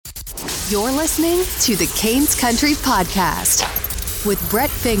You're listening to the Canes Country Podcast with Brett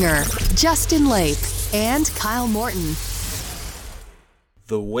Finger, Justin Lape, and Kyle Morton.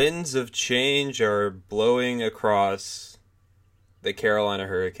 The winds of change are blowing across the Carolina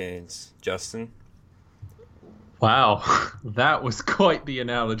Hurricanes. Justin? Wow, that was quite the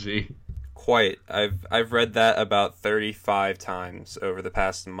analogy. Quite. I've read that about 35 times over the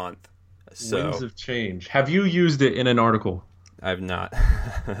past month. Winds of change. Have you used it in an article? I've not.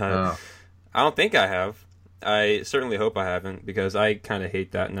 Oh. I don't think I have. I certainly hope I haven't, because I kind of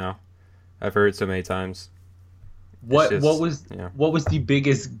hate that now. I've heard it so many times. What was the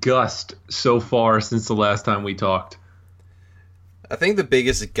biggest gust so far since the last time we talked? I think the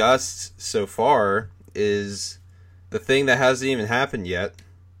biggest gust so far is the thing that hasn't even happened yet,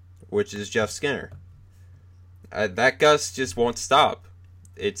 which is Jeff Skinner. That gust just won't stop.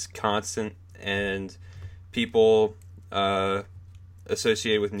 It's constant, and people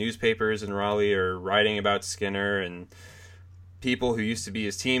associated with newspapers in Raleigh are writing about Skinner, and people who used to be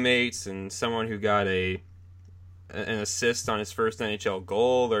his teammates and someone who got an assist on his first NHL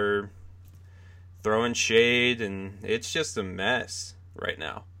goal are throwing shade, and it's just a mess right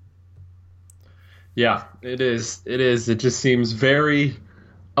now. Yeah, it is. It just seems very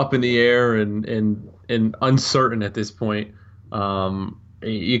up in the air and uncertain at this point.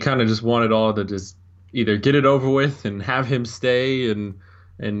 You kind of just want it all to just either get it over with and have him stay and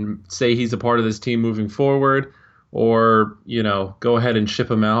say he's a part of this team moving forward, or, go ahead and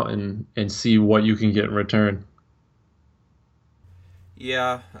ship him out and see what you can get in return.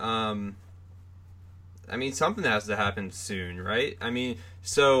 Yeah, something has to happen soon, right?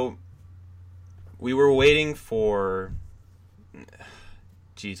 So we were waiting for...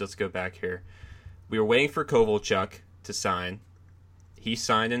 let's go back here. We were waiting for Kovalchuk to sign. He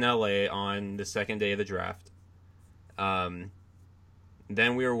signed in LA on the second day of the draft. Then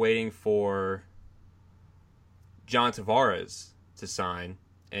we were waiting for John Tavares to sign,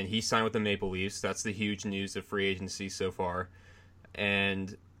 and he signed with the Maple Leafs. That's the huge news of free agency so far.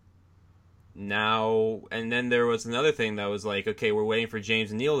 And then there was another thing that was like, okay, we're waiting for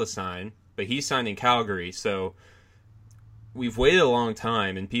James Neal to sign, but he signed in Calgary. So we've waited a long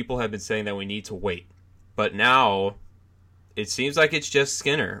time, and people have been saying that we need to wait. But now it seems like it's just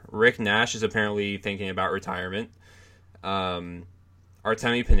Skinner. Rick Nash is apparently thinking about retirement. Artemi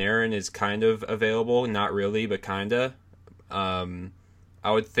Panarin is kind of available. Not really, but kind of. I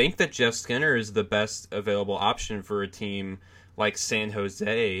would think that Jeff Skinner is the best available option for a team like San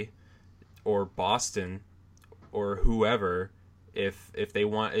Jose or Boston or whoever if they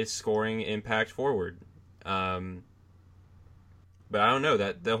want a scoring impact forward. But I don't know.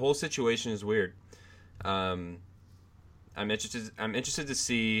 That the whole situation is weird. I'm interested to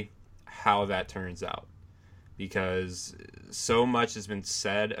see how that turns out, because so much has been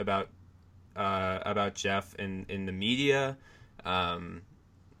said about Jeff in the media.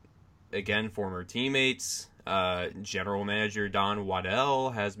 Again, former teammates. General manager Don Waddell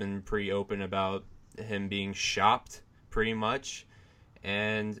has been pretty open about him being shopped, pretty much,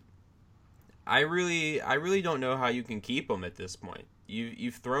 and I really don't know how you can keep him at this point.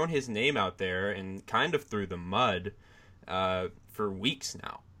 You've thrown his name out there and kind of through the mud for weeks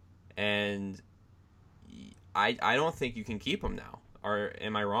now, and I don't think you can keep him now.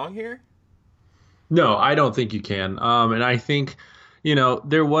 Am I wrong here? No, I don't think you can. And I think,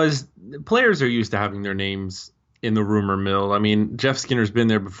 players are used to having their names in the rumor mill. Jeff Skinner's been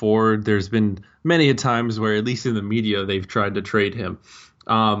there before. There's been many a times where, at least in the media, they've tried to trade him.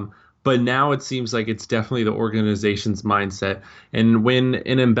 But now it seems like it's definitely the organization's mindset. And when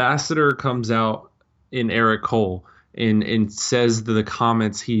an ambassador comes out in Eric Cole and says the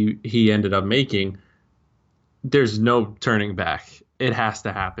comments he ended up making, there's no turning back. It has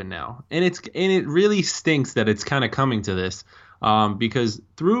to happen now. And it really stinks that it's kind of coming to this, because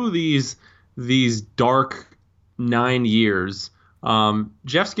through these dark 9 years,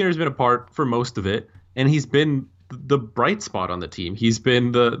 Jeff Skinner's been a part for most of it, and he's been the bright spot on the team. He's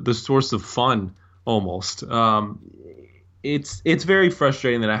been the source of fun almost. It's very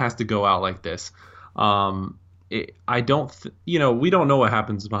frustrating that it has to go out like this. We don't know what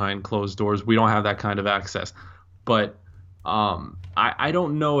happens behind closed doors. We don't have that kind of access. But I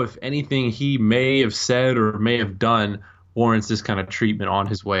don't know if anything he may have said or may have done warrants this kind of treatment on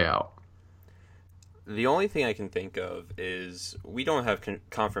his way out. The only thing I can think of is we don't have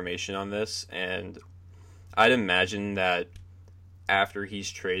confirmation on this, and I'd imagine that after he's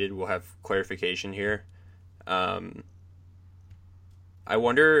traded, we'll have clarification here. I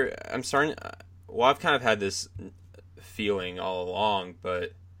wonder, I've kind of had this feeling all along,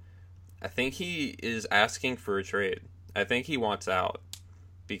 but I think he is asking for a trade. I think he wants out,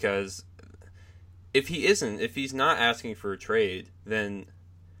 because if he's not asking for a trade, then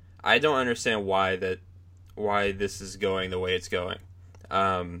I don't understand why this is going the way it's going.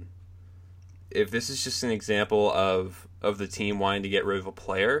 If this is just an example of the team wanting to get rid of a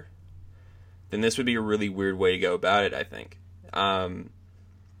player, then this would be a really weird way to go about it, I think.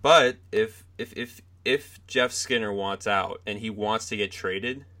 But if Jeff Skinner wants out and he wants to get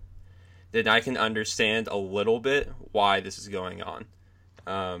traded, then I can understand a little bit why this is going on.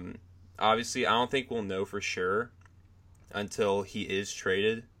 Obviously, I don't think we'll know for sure until he is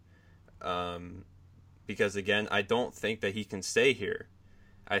traded. Because, again, I don't think that he can stay here.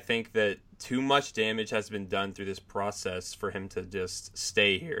 I think that too much damage has been done through this process for him to just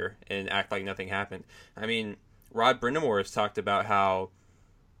stay here and act like nothing happened. I mean, Rod Brindamore has talked about how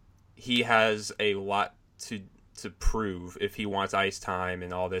he has a lot to prove if he wants ice time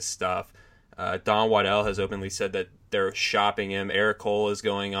and all this stuff. Don Waddell has openly said that they're shopping him. Eric Cole is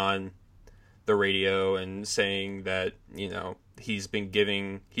going on the radio and saying that, you know, he's been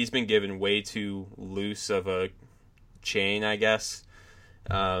given way too loose of a chain, I guess.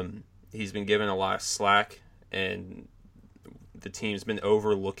 He's been given a lot of slack, and the team's been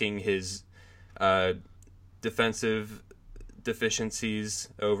overlooking his defensive deficiencies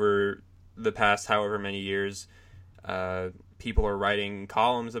over the past however many years. People are writing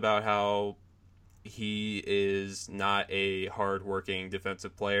columns about how he is not a hard-working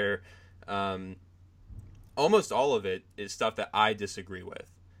defensive player. Almost all of it is stuff that I disagree with.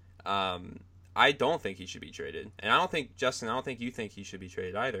 I don't think he should be traded. And I don't think, Justin, I don't think you think he should be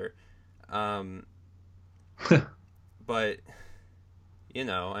traded either. But, you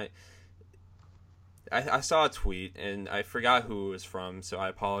know, I saw a tweet, and I forgot who it was from, so I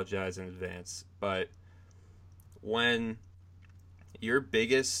apologize in advance. But when your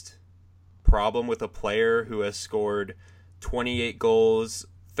biggest problem with a player who has scored 28 goals,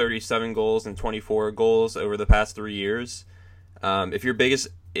 37 goals, and 24 goals over the past 3 years, if your biggest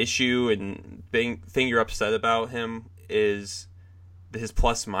issue and thing you're upset about him is his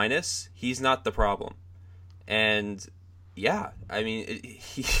plus minus, he's not the problem. And yeah, I mean,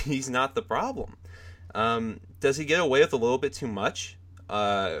 he's not the problem. Does he get away with a little bit too much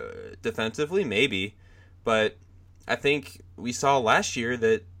defensively? Maybe. But I think we saw last year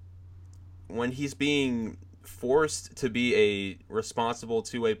that when he's being forced to be a responsible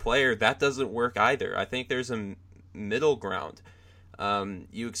two-way player, that doesn't work either. I think there's a middle ground.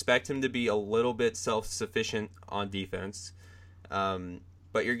 You expect him to be a little bit self-sufficient on defense,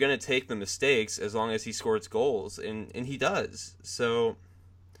 but you're going to take the mistakes as long as he scores goals, and he does. So,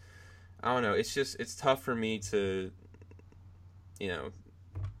 I don't know. It's tough for me to, you know,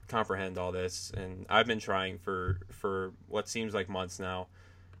 comprehend all this, and I've been trying for what seems like months now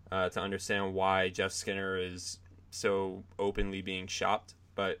to understand why Jeff Skinner is so openly being shopped.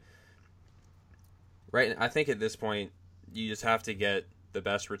 But I think at this point, you just have to get the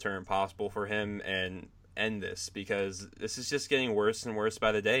best return possible for him and end this, because this is just getting worse and worse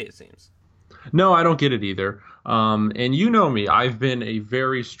by the day, it seems. No, I don't get it either. And you know me, I've been a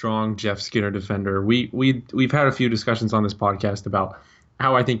very strong Jeff Skinner defender. We've had a few discussions on this podcast about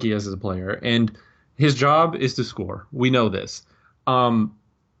how I think he is as a player, and his job is to score. We know this. I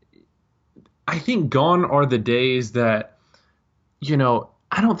think gone are the days that, you know,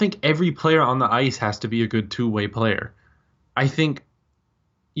 I don't think every player on the ice has to be a good two-way player. I think,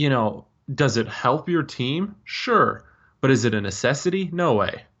 you know, does it help your team? Sure. But is it a necessity? No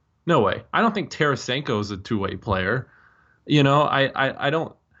way. No way. I don't think Tarasenko is a two-way player. You know, I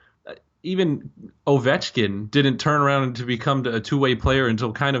don't. Even Ovechkin didn't turn around to become a two-way player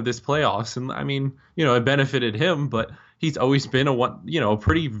until kind of this playoffs. And I mean, you know, it benefited him, but he's always been a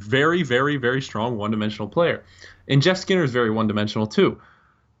pretty very, very, very strong one-dimensional player. And Jeff Skinner is very one-dimensional too.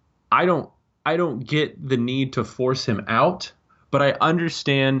 I don't get the need to force him out, but I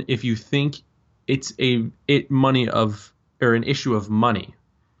understand if you think it's an issue of money.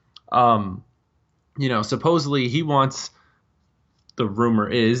 You know, supposedly he wants, the rumor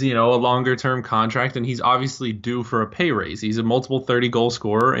is, you know, a longer term contract, and he's obviously due for a pay raise. He's a multiple 30 goal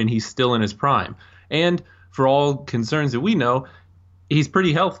scorer, and he's still in his prime. And for all concerns that we know, he's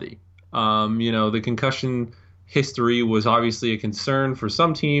pretty healthy. You know, the concussion history was obviously a concern for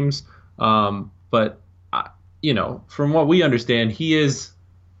some teams, but you know, from what we understand, he is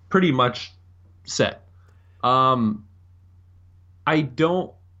pretty much set. I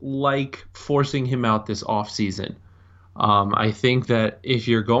don't like forcing him out this offseason. I think that if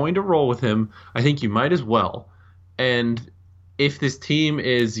you're going to roll with him, I think you might as well. And if this team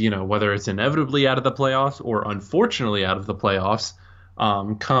is, you know, whether it's inevitably out of the playoffs or unfortunately out of the playoffs,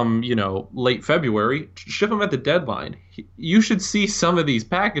 come, you know, late February, ship them at the deadline. You should see some of these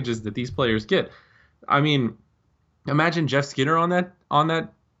packages that these players get. I mean, imagine Jeff Skinner on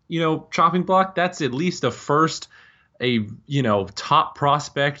that chopping block. That's at least a top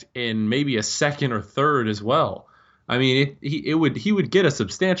prospect and maybe a second or third as well. I mean, he would get a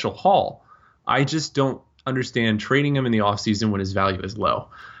substantial haul. I just don't understand trading him in the offseason when his value is low.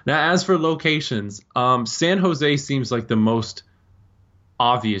 Now, as for locations, San Jose seems like the most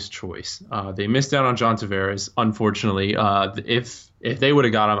obvious choice. They missed out on John Tavares, unfortunately. If they would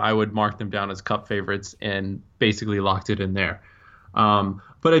have got him, I would mark them down as Cup favorites and basically locked it in there.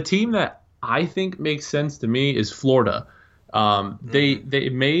 But a team that I think makes sense to me is Florida. They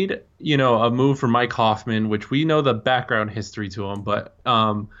made a move for Mike Hoffman, which we know the background history to him, but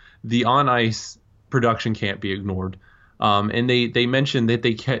the on ice production can't be ignored. And they mentioned that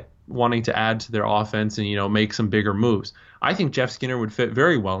they kept wanting to add to their offense and make some bigger moves. I think Jeff Skinner would fit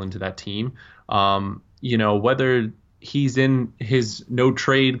very well into that team. Whether he's in his no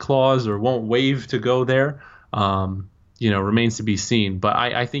trade clause or won't waive to go there, remains to be seen. But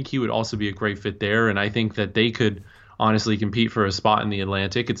I think he would also be a great fit there, and I think that they could honestly compete for a spot in the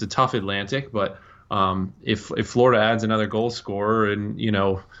Atlantic. It's a tough Atlantic, but if Florida adds another goal scorer and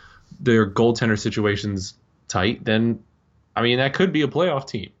their goaltender situation's tight, then I mean that could be a playoff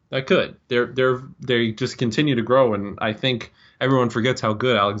team. That could. They just continue to grow, and I think everyone forgets how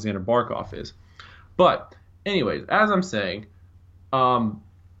good Alexander Barkov is. But anyways, as I'm saying,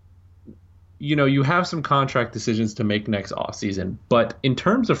 you have some contract decisions to make next offseason. But in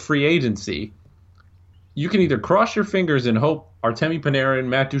terms of free agency, you can either cross your fingers and hope Artemi Panarin,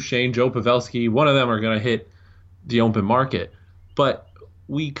 Matt Duchene, Joe Pavelski, one of them are going to hit the open market. But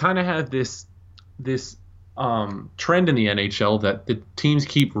we kind of have this trend in the NHL that the teams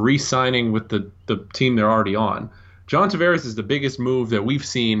keep re-signing with the team they're already on. John Tavares is the biggest move that we've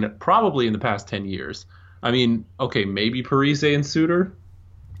seen probably in the past 10 years. I mean, okay, maybe Parise and Suter.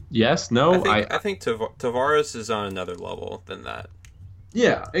 Yes, no. I think Tavares is on another level than that.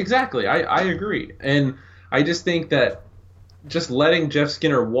 Yeah, exactly. I agree. And I just think that just letting Jeff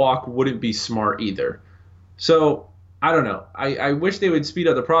Skinner walk wouldn't be smart either. So I don't know. I wish they would speed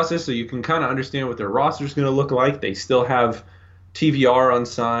up the process so you can kind of understand what their roster is going to look like. They still have TVR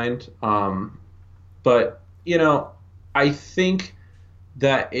unsigned. But, I think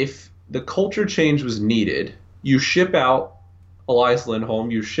that if the culture change was needed, you ship out Elias Lindholm,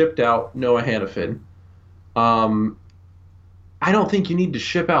 you shipped out Noah Hannafin. I don't think you need to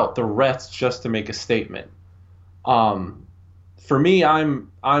ship out the rest just to make a statement. For me,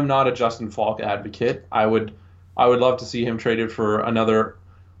 I'm not a Justin Falk advocate. I would love to see him traded for another,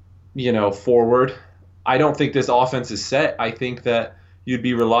 forward. I don't think this offense is set. I think that you'd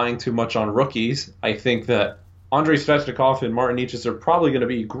be relying too much on rookies. I think that Andrei Svechnikov and Martin Necas are probably going to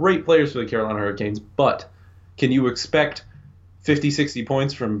be great players for the Carolina Hurricanes, but can you expect 50, 60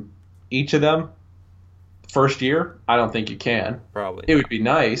 points from each of them first year? I don't think you can. Probably. It would be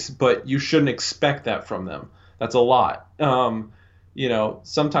nice, but you shouldn't expect that from them. That's a lot.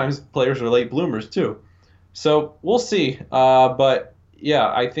 Sometimes players are late bloomers too. So we'll see. But yeah,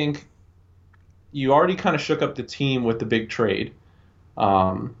 I think you already kind of shook up the team with the big trade.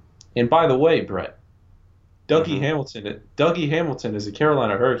 And by the way, Brett, Dougie Hamilton is a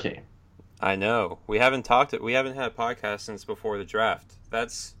Carolina Hurricane. I know. We haven't had a podcast since before the draft.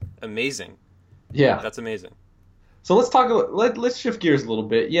 That's amazing. Yeah. That's amazing. So let's shift gears a little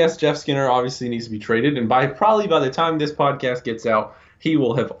bit. Yes, Jeff Skinner obviously needs to be traded, and probably by the time this podcast gets out, he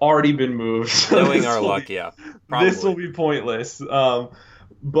will have already been moved. So knowing our luck, yeah. Probably. This will be pointless.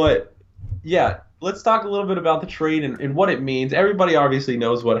 But yeah, let's talk a little bit about the trade and what it means. Everybody obviously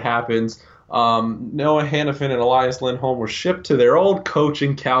knows what happens. Noah Hannafin and Elias Lindholm were shipped to their old coach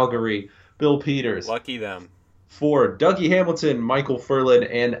in Calgary, Bill Peters. Lucky them. For Dougie Hamilton, Michael Ferland,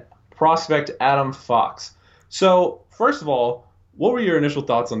 and prospect Adam Fox. So, first of all, what were your initial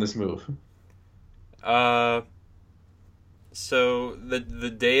thoughts on this move? So the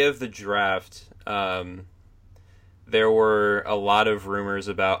day of the draft, there were a lot of rumors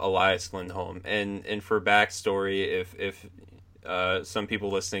about Elias Lindholm, and for backstory, if some people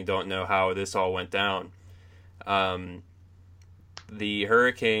listening don't know how this all went down, the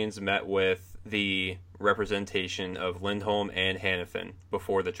Hurricanes met with the representation of Lindholm and Hannafin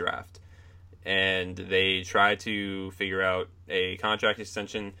before the draft, and they tried to figure out a contract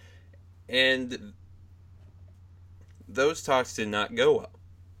extension, and those talks did not go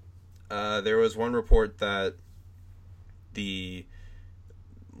well. There was one report that the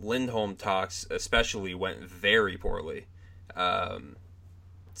Lindholm talks especially went very poorly.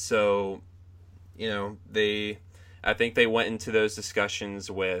 So, I think they went into those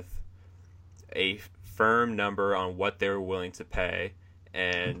discussions with a firm number on what they were willing to pay,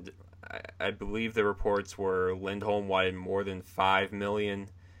 and I believe the reports were Lindholm wanted more than $5 million,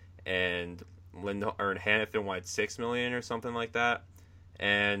 and Hanifin wanted $6 million or something like that,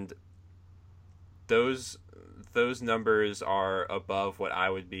 and those numbers are above what I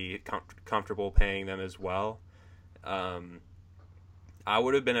would be comfortable paying them as well. I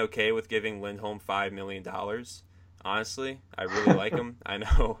would have been okay with giving Lindholm $5 million. Honestly, I really like him. I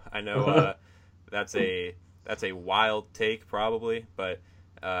know. That's a wild take probably, but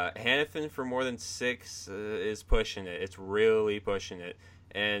Hanifin for more than 6 is pushing it. It's really pushing it.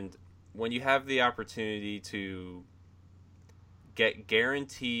 And when you have the opportunity to get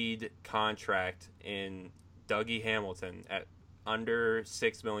guaranteed contract in Dougie Hamilton at under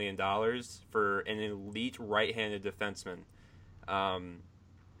 $6 million for an elite right-handed defenseman,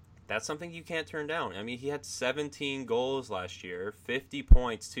 that's something you can't turn down. I mean, he had 17 goals last year, 50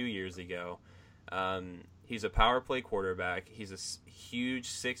 points 2 years ago. He's a power play quarterback. He's a huge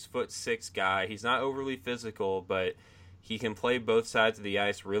 6'6" guy. He's not overly physical, but he can play both sides of the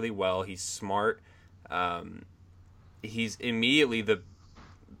ice really well. He's smart. He's immediately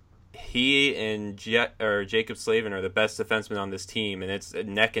he and Jacob Slavin are the best defensemen on this team, and it's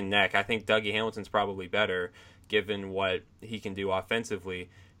neck and neck. I think Dougie Hamilton's probably better given what he can do offensively.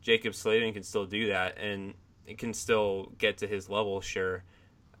 Jacob Slavin can still do that, and it can still get to his level, sure.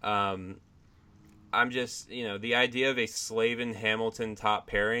 I'm just, the idea of a Slavin-Hamilton top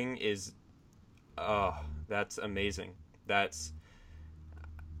pairing is, that's amazing. That's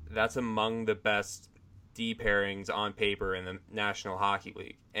among the best D pairings on paper in the National Hockey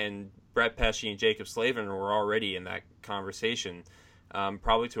League. And Brett Pesce and Jacob Slavin were already in that conversation,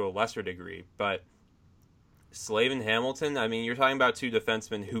 probably to a lesser degree. But Slavin-Hamilton, I mean, you're talking about two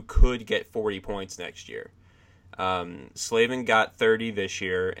defensemen who could get 40 points next year. Slavin got 30 this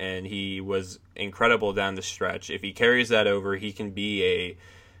year, and he was incredible down the stretch. If he carries that over, he can be a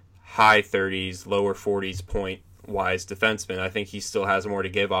high 30s, lower 40s point-wise defenseman. I think he still has more to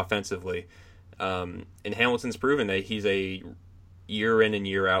give offensively. And Hamilton's proven that he's a year in and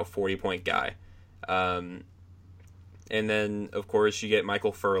year out 40-point guy. And then, of course, you get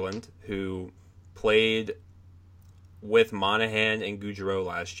Michael Furland, who played with Monahan and Gaudreau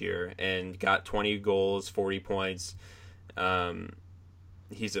last year and got 20 goals, 40 points.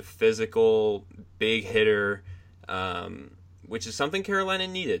 He's a physical, big hitter, which is something Carolina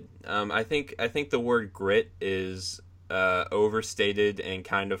needed. I think the word grit is overstated and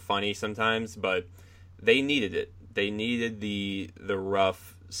kind of funny sometimes, but they needed it. They needed the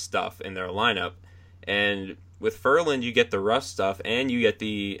rough stuff in their lineup. And with Furland, you get the rough stuff, and you get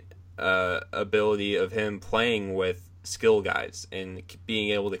the ability of him playing with skill guys and being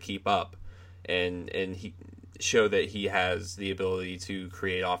able to keep up and he show that he has the ability to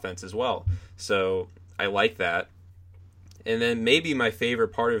create offense as well. So I like that. And then maybe my favorite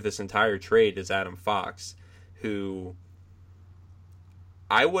part of this entire trade is Adam Fox, who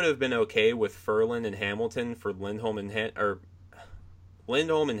I would have been okay with Furland and Hamilton for Lindholm and Hanifin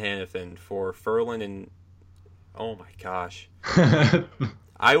for Furland and oh my gosh.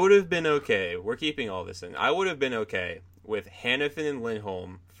 I would have been okay. We're keeping all this in. I would have been okay with Hanifin and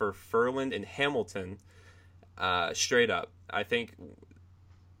Lindholm for Furland and Hamilton straight up. I think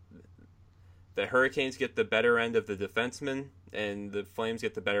the Hurricanes get the better end of the defenseman and the Flames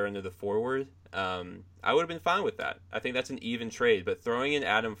get the better end of the forward. I would have been fine with that. I think that's an even trade, but throwing in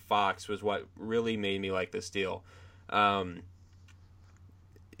Adam Fox was what really made me like this deal.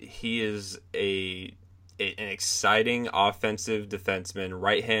 He is an exciting offensive defenseman,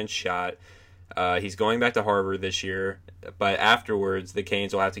 right-hand shot. He's going back to Harvard this year, but afterwards the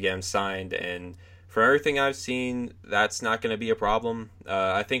Canes will have to get him signed, and for everything I've seen, that's not going to be a problem.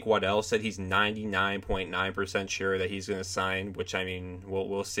 I think Waddell said he's 99.9% sure that he's going to sign, which, I mean,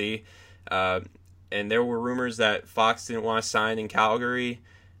 we'll see. And there were rumors that Fox didn't want to sign in Calgary.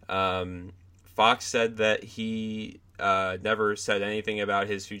 Fox said that he never said anything about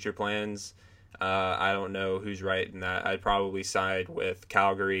his future plans. I don't know who's right in that. I'd probably side with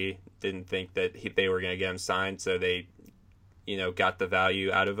Calgary. Didn't think that they were going to get him signed, so they, got the value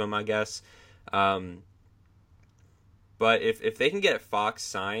out of him, I guess. But if they can get Fox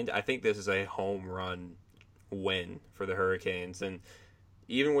signed, I think this is a home run win for the Hurricanes. And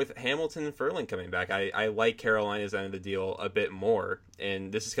even with Hamilton and Furland coming back, I like Carolina's end of the deal a bit more.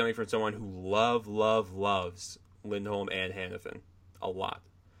 And this is coming from someone who loves Lindholm and Hanifin a lot.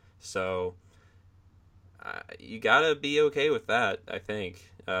 So you got to be okay with that, I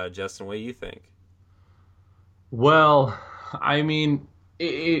think. Justin, what do you think? Well, I mean,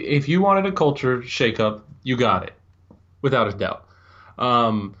 if you wanted a culture shakeup, you got it, without a doubt.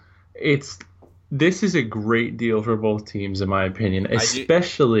 It's this is a great deal for both teams, in my opinion. I do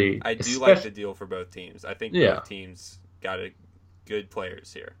like the deal for both teams. I think Yeah. both teams got good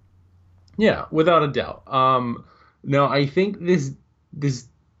players here. Yeah, without a doubt. No, I think this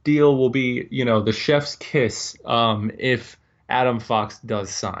deal will be, the chef's kiss if Adam Fox does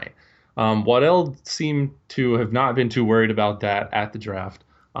sign. Waddell seemed to have not been too worried about that at the draft,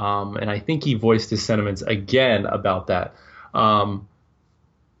 and I think he voiced his sentiments again about that. Um,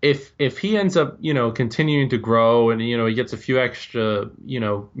 if he ends up, continuing to grow and he gets a few extra,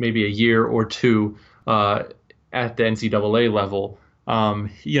 maybe a year or two at the NCAA level,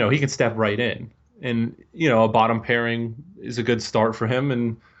 he can step right in, and a bottom pairing is a good start for him,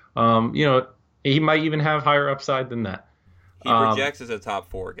 and he might even have higher upside than that. He projects as a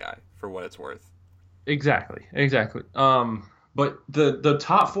top 4 guy for what it's worth. Exactly. But the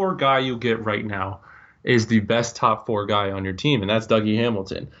top 4 guy you get right now is the best top 4 guy on your team, and that's Dougie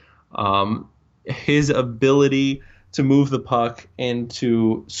Hamilton. His ability to move the puck and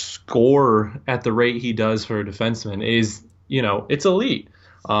to score at the rate he does for a defenseman is, it's elite.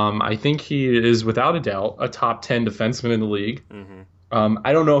 I think he is without a doubt a top 10 defenseman in the league. Mm-hmm.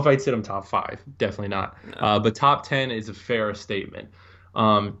 I don't know if I'd sit him top 5, definitely not. No. But top 10 is a fair statement.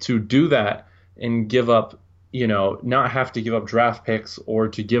 To do that and give up, not have to give up draft picks or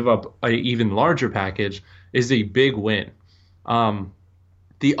to give up an even larger package is a big win.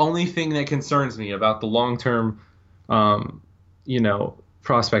 The only thing that concerns me about the long-term,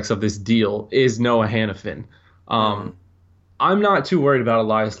 prospects of this deal is Noah Hannafin. I'm not too worried about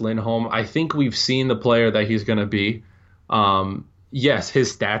Elias Lindholm. I think we've seen the player that he's going to be. Yes,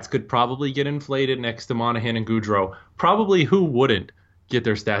 his stats could probably get inflated next to Monahan and Goudreau. Probably who wouldn't get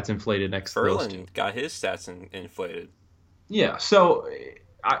their stats inflated next to those two? Ferland got his stats inflated. Yeah, so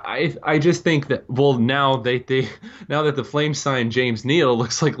I just think that, well, now now that the Flames signed James Neal, it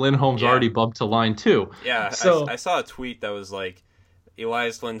looks like Lindholm's already bumped to line 2. Yeah, so I saw a tweet that was like,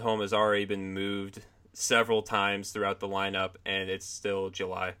 Elias Lindholm has already been moved several times throughout the lineup, and it's still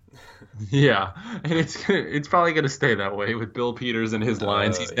July. Yeah, and it's probably going to stay that way with Bill Peters and his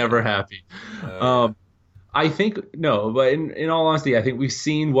lines. He's never happy. I think, no, but in all honesty, I think we've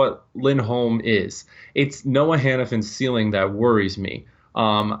seen what Lindholm is. It's Noah Hannafin's ceiling that worries me.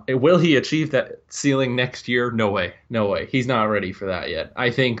 Will he achieve that ceiling next year? No way. He's not ready for that yet.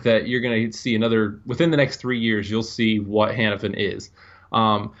 I think that you're going to see within the next 3 years, you'll see what Hannafin is.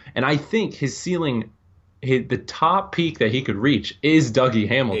 And I think his ceiling, the top peak that he could reach is Dougie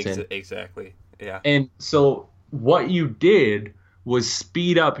Hamilton. Exactly. Yeah. And so what you did was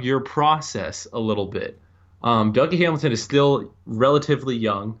speed up your process a little bit. Dougie Hamilton is still relatively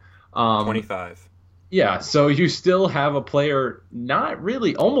young. 25. Yeah, so you still have a player not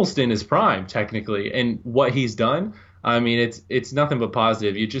really almost in his prime technically, and what he's done, I mean, it's nothing but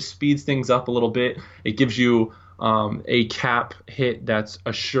positive. It just speeds things up a little bit. It gives you a cap hit that's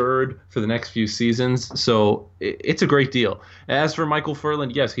assured for the next few seasons. So it's a great deal. As for Michael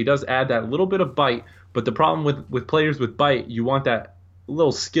Ferland, yes, he does add that little bit of bite, but the problem with players with bite, you want that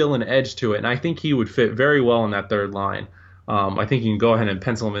little skill and edge to it, and I think he would fit very well in that third line. I think you can go ahead and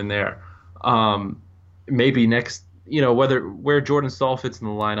pencil him in there. Maybe next, where Jordan Staal fits in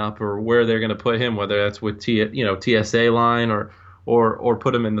the lineup or where they're going to put him, whether that's with TSA line or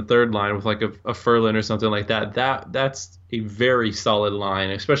put him in the third line with like a Ferland or something like that. That's a very solid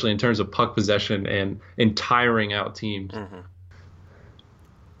line, especially in terms of puck possession and tiring out teams. Mm-hmm.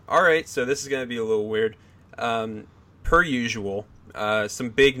 All right, so this is going to be a little weird. Per usual, some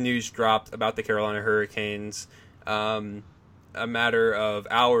big news dropped about the Carolina Hurricanes a matter of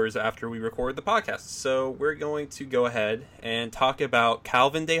hours after we recorded the podcast. So we're going to go ahead and talk about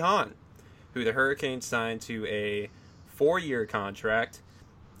Calvin DeHaan, who the Hurricanes signed to a 4-year contract,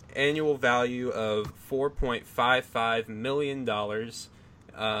 annual value of $4.55 million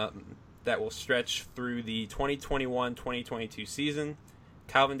that will stretch through the 2021-2022 season.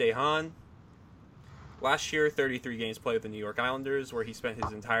 Calvin DeHaan, last year, 33 games played with the New York Islanders, where he spent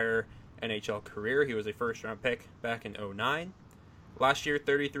his entire NHL career. He was a first-round pick back in 2009. Last year,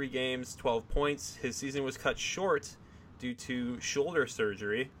 33 games, 12 points. His season was cut short due to shoulder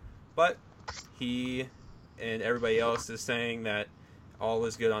surgery, but he and everybody else is saying that all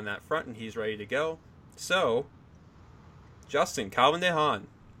is good on that front and he's ready to go. So, Justin, Calvin DeHaan,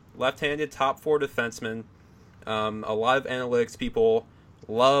 left-handed top 4 defenseman. A lot of analytics people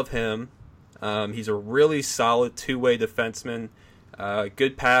love him. He's a really solid two-way defenseman.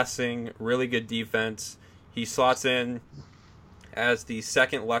 Good passing, really good defense. He slots in as the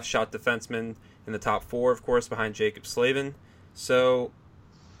second left shot defenseman in the top 4, of course, behind Jacob Slavin. So,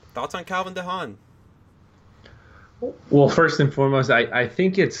 thoughts on Calvin DeHaan? Well, first and foremost, I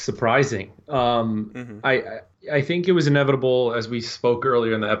think it's surprising. Mm-hmm. I think it was inevitable, as we spoke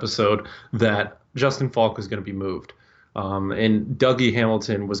earlier in the episode, that Justin Falk was going to be moved, and Dougie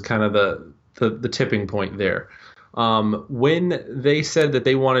Hamilton was kind of the tipping point there. When they said that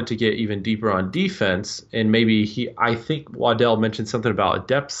they wanted to get even deeper on defense, and I think Waddell mentioned something about a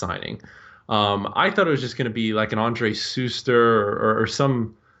depth signing. I thought it was just going to be like an Andre Suster or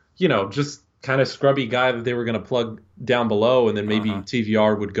some, just kind of scrubby guy that they were going to plug down below, and then maybe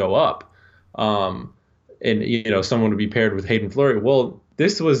TVR would go up. And someone would be paired with Hayden Fleury. Well,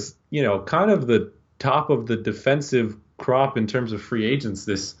 this was kind of the top of the defensive crop in terms of free agents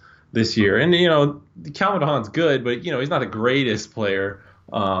this year. And Calvin Hahn's good, but he's not the greatest player.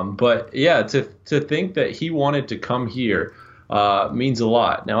 But yeah, to think that he wanted to come here means a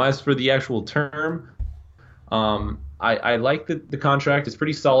lot. Now, as for the actual term, I like the contract. It's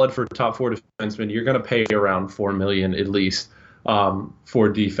pretty solid for top four defensemen. You're going to pay around $4 million at least for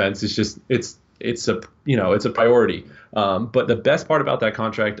defense. It's a priority. But the best part about that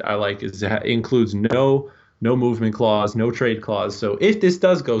contract I like is it includes no movement clause, no trade clause. So if this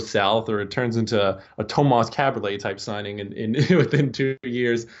does go south or it turns into a Tomas Caberlet type signing in within 2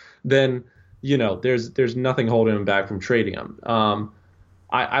 years, then there's nothing holding him back from trading him.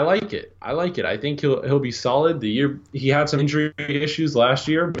 I like it. I think he'll be solid. He had some injury issues last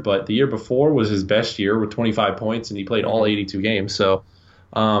year, but the year before was his best year with 25 points, and he played all 82 games. So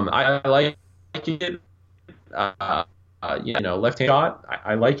I like it. Left-hand shot,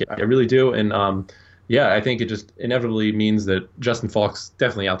 I like it. I really do. And I think it just inevitably means that Justin Falk's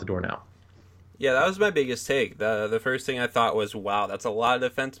definitely out the door now. Yeah, that was my biggest take. The first thing I thought was, wow, that's a lot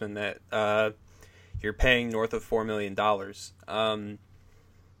of defensemen that you're paying north of $4 million.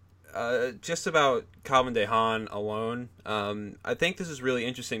 Just about Calvin DeHaan alone, I think this is really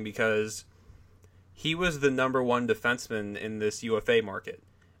interesting because he was the number one defenseman in this UFA market.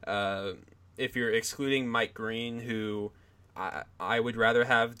 If you're excluding Mike Green, who I would rather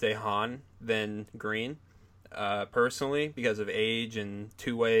have DeHaan than Green, personally, because of age and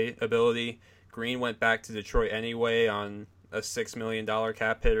two-way ability. Green went back to Detroit anyway on a $6 million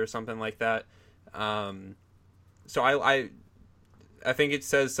cap hit or something like that. So I think it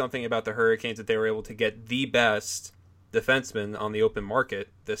says something about the Hurricanes that they were able to get the best defenseman on the open market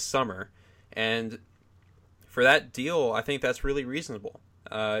this summer. And for that deal, I think that's really reasonable.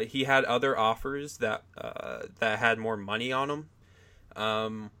 He had other offers that had more money on them,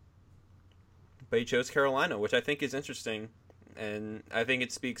 but he chose Carolina, which I think is interesting, and I think it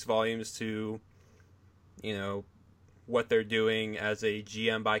speaks volumes to, what they're doing as a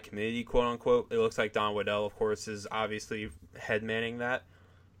GM by committee, quote unquote. It looks like Don Waddell, of course, is obviously head manning that,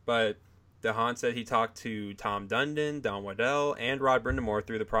 but DeHaan said he talked to Tom Dundon, Don Waddell, and Rod Brind'Amour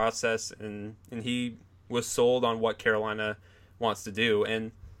through the process, and he was sold on what Carolina wants to do.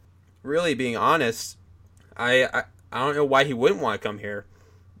 And really, being honest, I don't know why he wouldn't want to come here.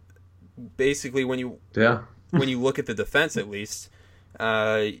 Basically, when you look at the defense, at least,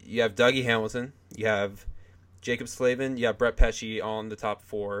 you have Dougie Hamilton, you have Jacob Slavin, you have Brett Pesce on the top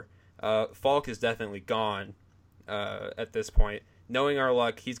four. Falk is definitely gone at this point. Knowing our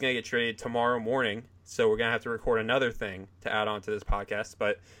luck, he's going to get traded tomorrow morning, so we're going to have to record another thing to add on to this podcast.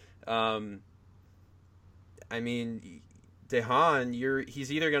 But, DeHaan,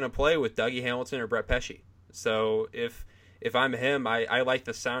 he's either going to play with Dougie Hamilton or Brett Pesce. So if I'm him, I like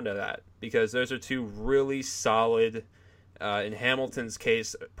the sound of that, because those are two really solid, in Hamilton's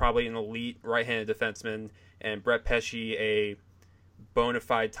case, probably an elite right-handed defenseman, and Brett Pesce a bona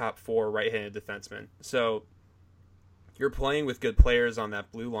fide top four right-handed defenseman. So you're playing with good players on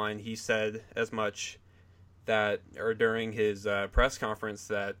that blue line. He said as much during his press conference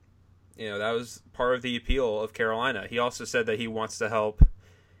that, that was part of the appeal of Carolina. He also said that he wants to help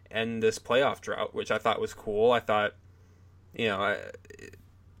end this playoff drought, which I thought was cool. I thought,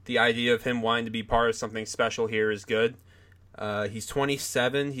 the idea of him wanting to be part of something special here is good. He's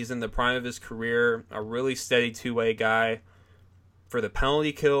 27. He's in the prime of his career, a really steady two-way guy. For the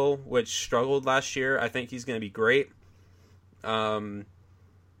penalty kill, which struggled last year, I think he's going to be great. Having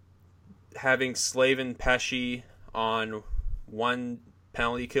Slavin Pesce on one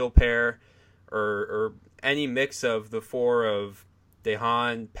penalty kill pair, or any mix of the four of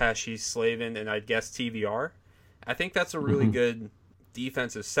DeHaan, Pesce, Slavin, and I'd guess TVR, I think that's a really good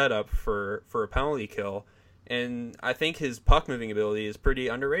defensive setup for a penalty kill. And I think his puck moving ability is pretty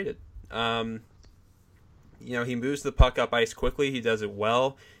underrated. He moves the puck up ice quickly. He does it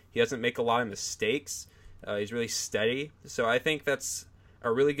well. He doesn't make a lot of mistakes. He's really steady. So I think that's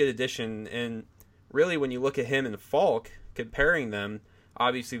a really good addition. And really, when you look at him and Falk, comparing them,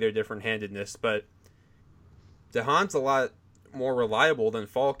 obviously they're different-handedness, but DeHaan's a lot more reliable than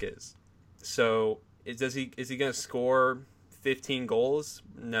Falk is. So is he going to score 15 goals?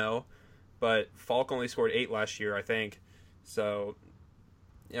 No, but Falk only scored 8 last year, I think. So,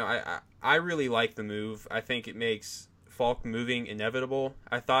 I really like the move. I think it makes Falk moving inevitable.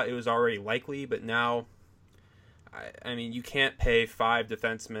 I thought it was already likely, but now, I mean, you can't pay 5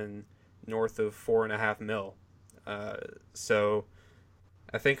 defensemen north of $4.5 million. So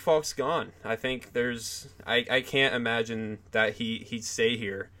I think Falk's gone. I think I can't imagine that he'd stay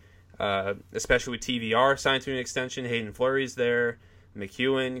here, especially with TVR signed to an extension. Hayden Fleury's there,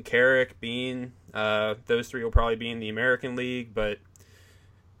 McEwen, Carrick, Bean. Those 3 will probably be in the American League, but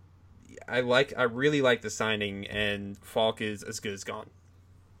I really like the signing, and Falk is as good as gone.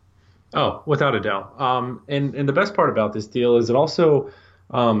 Oh, without a doubt. And the best part about this deal is it also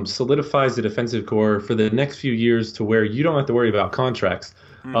solidifies the defensive core for the next few years to where you don't have to worry about contracts.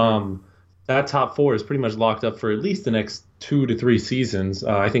 Mm-hmm. That top 4 is pretty much locked up for at least the next 2 to 3 seasons.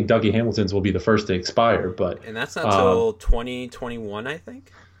 I think Dougie Hamilton's will be the first to expire, and that's not until 2021, I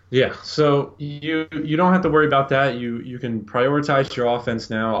think. Yeah, so you don't have to worry about that. You can prioritize your offense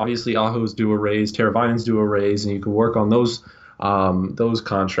now. Obviously, Aho's due a raise, Teravainen's due a raise, and you can work on those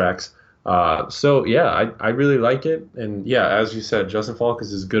contracts. So yeah, I really like it, and yeah, as you said, Justin Falk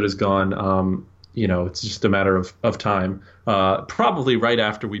is as good as gone. It's just a matter of time. Probably right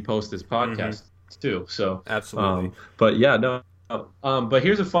after we post this podcast too. So absolutely. But yeah, no. But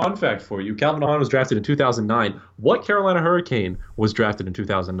here's a fun fact for you: Calvin DeHaan was drafted in 2009. What Carolina Hurricane was drafted in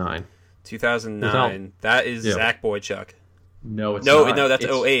 2009? 2009. That is Zach Boychuk. No, it's not. No, that's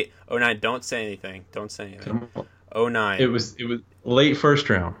 08. 09. Don't say anything. 09. It was late first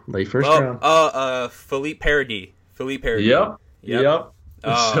round. Philippe Paradis. Yep.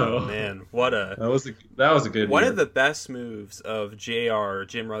 Oh man, that was a good one year. Of the best moves of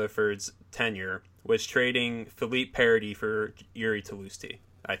Jim Rutherford's tenure was trading Philippe Paradis for Yuri Tlusty,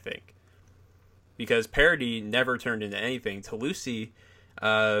 I think, because Paradis never turned into anything. Tlusty,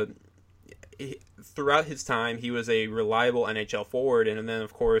 throughout his time, he was a reliable NHL forward, and then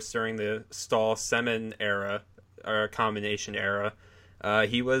of course during the Stahl-Semin era, or combination era,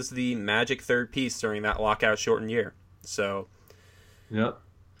 he was the magic third piece during that lockout shortened year. So. Yep.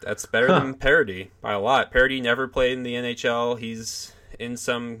 That's better than Paradis by a lot. Paradis never played in the NHL. He's in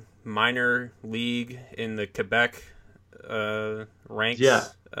some minor league in the Quebec ranks. Yeah,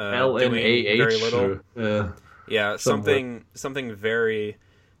 LNAH. Very little. Yeah, something very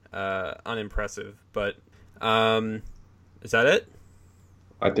unimpressive. But is that it?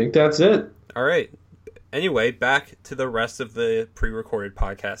 I think that's it. All right. Anyway, back to the rest of the pre-recorded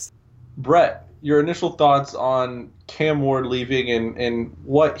podcast. Brett, your initial thoughts on Cam Ward leaving and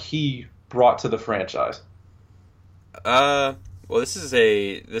what he brought to the franchise? Well, this is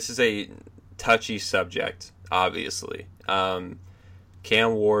a touchy subject, obviously.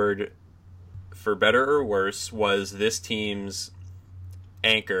 Cam Ward, for better or worse, was this team's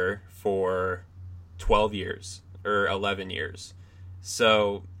anchor for 12 years or 11 years.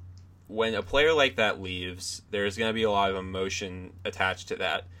 So when a player like that leaves, there's going to be a lot of emotion attached to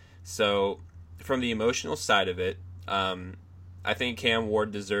that. So from the emotional side of it, I think Cam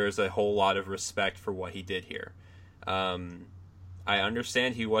Ward deserves a whole lot of respect for what he did here. I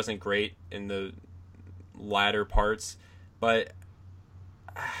understand he wasn't great in the latter parts, but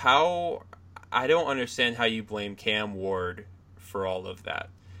I don't understand how you blame Cam Ward for all of that.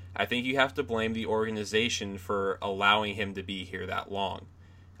 I think you have to blame the organization for allowing him to be here that long.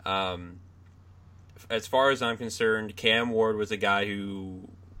 As far as I'm concerned, Cam Ward was a guy who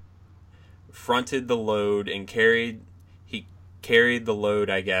fronted the load and carried the load,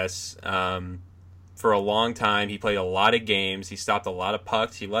 I guess, for a long time. He played a lot of games. He stopped a lot of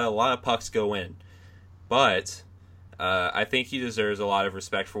pucks. He let a lot of pucks go in. But I think he deserves a lot of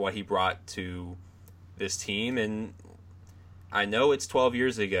respect for what he brought to this team. And I know it's 12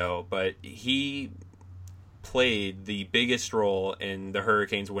 years ago, but he played the biggest role in the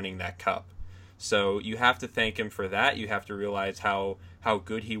Hurricanes winning that cup. So you have to thank him for that. You have to realize how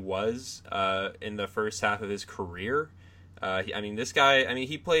good he was in the first half of his career. This guy,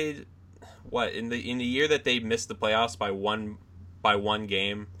 he played in the year that they missed the playoffs by one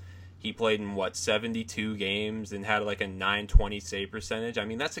game. He played in 72 games and had like a .920 save percentage.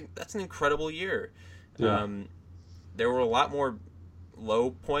 That's an incredible year. Yeah. There were a lot more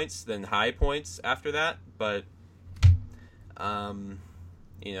low points than high points after that, but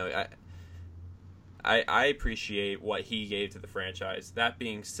I appreciate what he gave to the franchise. That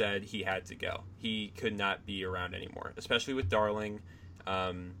being said, he had to go. He could not be around anymore, especially with Darling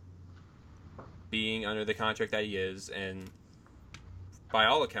being under the contract that he is. And by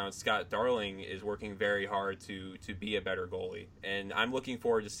all accounts, Scott Darling is working very hard to be a better goalie, and I'm looking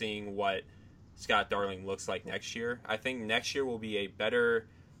forward to seeing what Scott Darling looks like next year. I think next year will be a better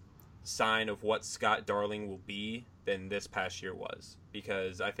sign of what Scott Darling will be than this past year was,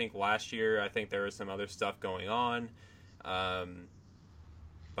 because I think last year there was some other stuff going on,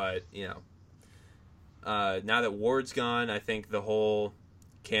 but now that Ward's gone, I think the whole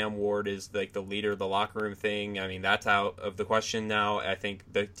Cam Ward is like the leader of the locker room thing. I mean, that's out of the question now. I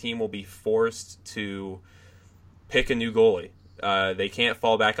think the team will be forced to pick a new goalie. They can't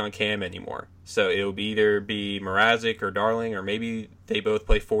fall back on Cam anymore. So it'll either be Mrazek or Darling, or maybe they both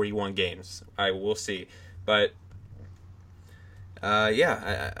play 41 games. We'll see. But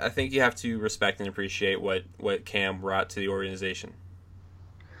I think you have to respect and appreciate what Cam brought to the organization.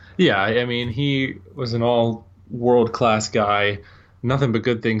 Yeah, I mean, he was an all world-class guy. Nothing but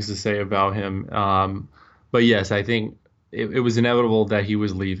good things to say about him. But yes, I think it was inevitable that he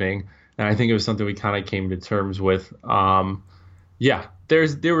was leaving, and I think it was something we kind of came to terms with. There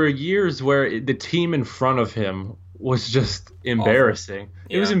were years where the team in front of him was just embarrassing.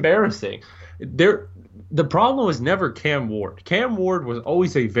 It was embarrassing. The problem was never Cam Ward. Cam Ward was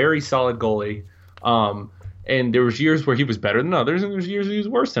always a very solid goalie, and there was years where he was better than others, and there was years where he was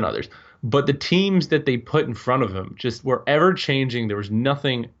worse than others. But the teams that they put in front of him just were ever changing. There was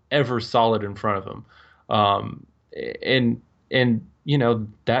nothing ever solid in front of him, and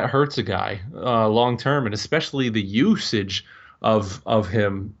that hurts a guy long term, and especially the usage of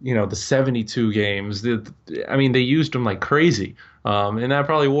him. The 72 games. They used him like crazy, and that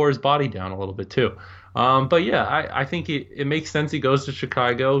probably wore his body down a little bit too. But yeah, I think it makes sense he goes to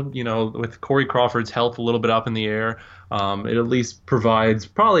Chicago, with Corey Crawford's health a little bit up in the air. It at least provides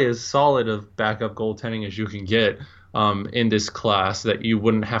probably as solid of backup goaltending as you can get in this class that you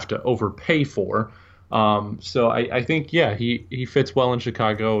wouldn't have to overpay for. So I think, he fits well in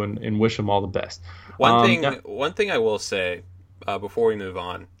Chicago, and wish him all the best. One thing I will say before we move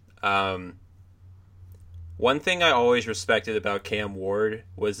on, one thing I always respected about Cam Ward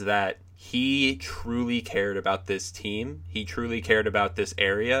was that he truly cared about this team. He truly cared about this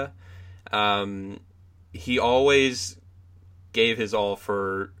area. He always gave his all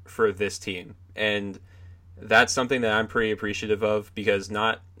for this team. And that's something that I'm pretty appreciative of, because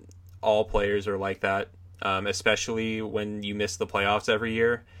not all players are like that, especially when you miss the playoffs every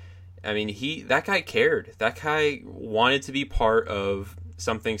year. I mean, that guy cared. That guy wanted to be part of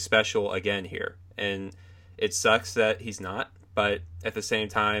something special again here. And it sucks that he's not, but at the same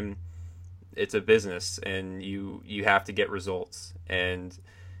time, it's a business, and you have to get results. And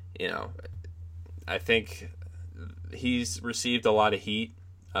I think he's received a lot of heat,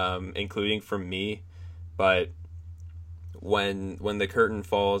 including from me. But when the curtain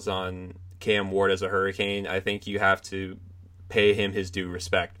falls on Cam Ward as a Hurricane, I think you have to pay him his due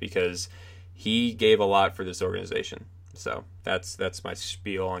respect, because he gave a lot for this organization. So that's my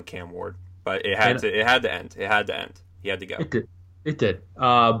spiel on Cam Ward. But it had to end. It had to end. He had to go. It did.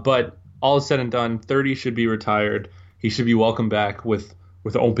 But all said and done, 30 should be retired. He should be welcomed back with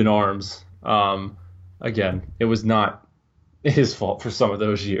open arms. Again, it was not his fault for some of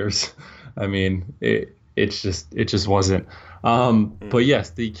those years. I mean, it just wasn't. But yes,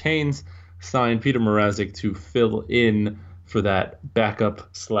 the Canes signed Peter Mrazek to fill in for that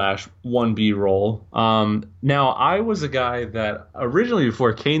backup /1B role. Now, I was a guy that originally,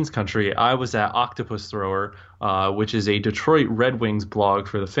 before Canes Country, I was at Octopus Thrower, which is a Detroit Red Wings blog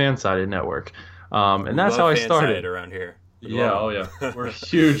for the Fansided Network. And that's how I started around here. Yeah. We're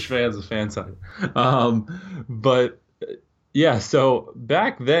huge fans of Fansided. But yeah, so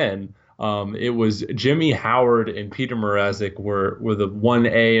back then, it was Jimmy Howard and Peter Mrazek were the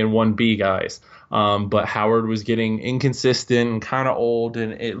 1A and 1B guys. But Howard was getting inconsistent and kind of old,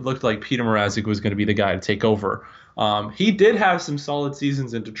 and it looked like Peter Mrazek was going to be the guy to take over. He did have some solid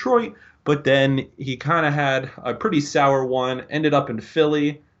seasons in Detroit, but then he kind of had a pretty sour one, ended up in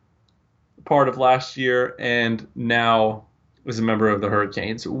Philly part of last year, and now is a member of the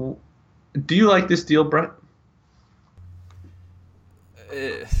Hurricanes. Do you like this deal, Brett?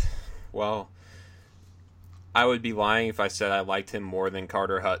 Well, I would be lying if I said I liked him more than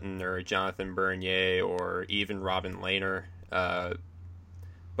Carter Hutton or Jonathan Bernier or even Robin Lehner.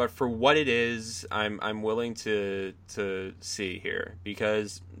 But for what it is, I'm willing to see here,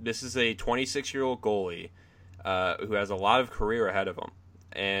 because this is a 26-year-old goalie who has a lot of career ahead of him,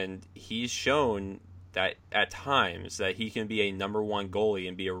 and he's shown that at times that he can be a number one goalie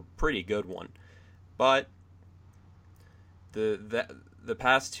and be a pretty good one. But the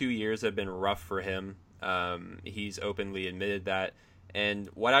past 2 years have been rough for him. He's openly admitted that. And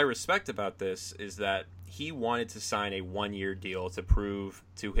what I respect about this is that he wanted to sign a 1-year deal to prove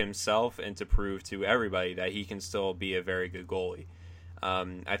to himself and to prove to everybody that he can still be a very good goalie.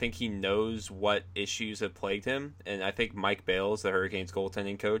 I think he knows what issues have plagued him, and I think Mike Bales, the Hurricanes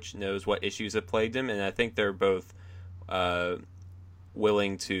goaltending coach, knows what issues have plagued him, and I think they're both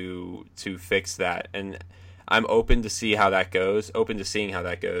willing to fix that. And I'm open to seeing how that goes.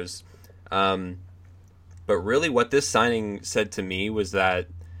 But really what this signing said to me was that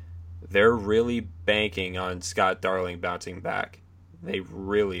they're really banking on Scott Darling bouncing back. They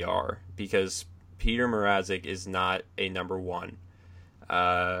really are, because Peter Mrazek is not a number one.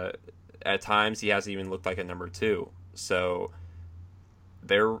 At times he hasn't even looked like a number two. So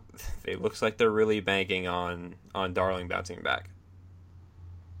it looks like they're really banking on Darling bouncing back.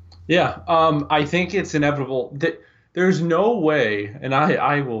 Yeah, I think it's inevitable. There's no way, and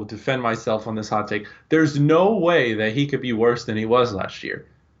I will defend myself on this hot take, there's no way that he could be worse than he was last year.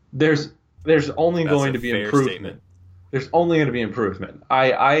 There's only going to be improvement. Statement. There's only going to be improvement.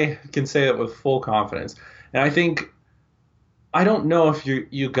 I can say that with full confidence. And I don't know if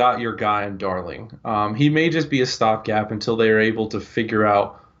you got your guy in Darling. He may just be a stopgap until they are able to figure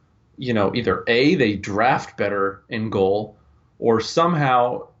out, either A, they draft better in goal, or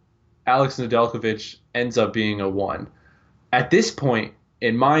somehow Alex Nedeljkovic ends up being a 1. At this point,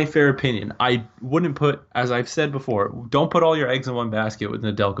 in my fair opinion, I wouldn't put, as I've said before, don't put all your eggs in one basket with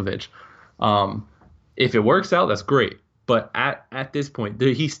Nedeljkovic. If it works out, that's great. But at this point,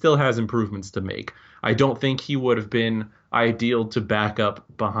 he still has improvements to make. I don't think he would have been ideal to back up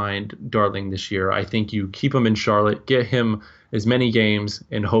behind Darling this year. I think you keep him in Charlotte, get him as many games,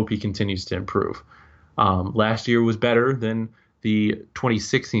 and hope he continues to improve. Last year was better than the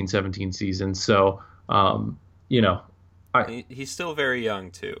 2016-17 season. So, he's still very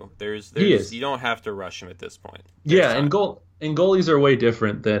young too. He is. You don't have to rush him at this point. And goalies are way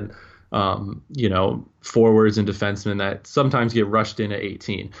different than forwards and defensemen that sometimes get rushed in at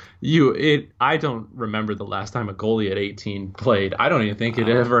 18. I don't remember the last time a goalie at 18 played. I don't even think it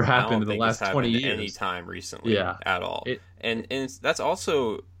ever happened in the last 20 years. Any time recently, at all. And that's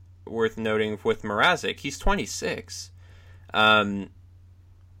also worth noting with Mrazek. He's 26. Not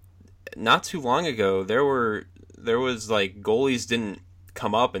too long ago, there was like goalies didn't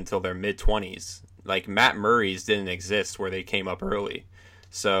come up until their mid-20s. Like Matt Murray's didn't exist where they came up early.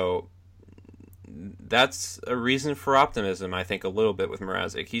 So that's a reason for optimism, I think, a little bit with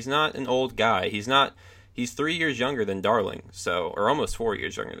Mrazek. He's not an old guy. He's 3 years younger than Darling, or almost 4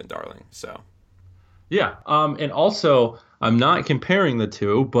 years younger than Darling. So yeah, and also I'm not comparing the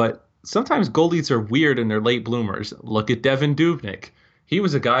two, but sometimes goalies are weird in their late bloomers. Look at Devin Dubnyk. He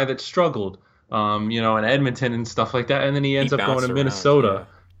was a guy that struggled, in Edmonton and stuff like that, and then he ends up going to Minnesota.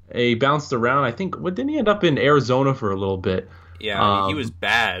 Yeah. He bounced around. I think, didn't he end up in Arizona for a little bit? Yeah, he was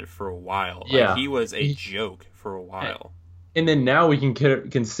bad for a while. He was a joke for a while. And then now we can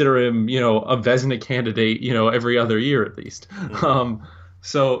consider him, a Vezina candidate, every other year at least. Mm-hmm.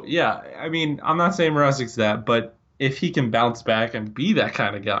 So, yeah, I mean, I'm not saying Mrazek's that, but if he can bounce back and be that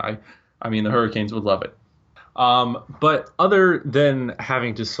kind of guy, I mean, the Hurricanes would love it. But other than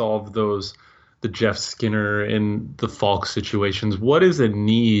having to solve the Jeff Skinner and the Falk situations, what is a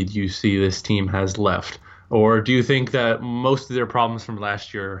need you see this team has left? Or do you think that most of their problems from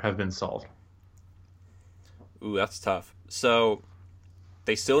last year have been solved? Ooh, that's tough. So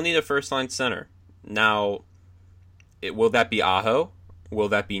they still need a first-line center. Now, will that be Aho? Will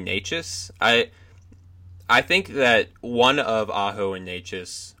that be Necas? I think that one of Aho and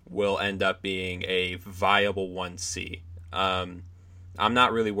Necas will end up being a viable 1C. I'm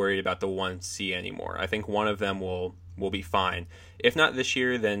not really worried about the 1C anymore. I think one of them will be fine. If not this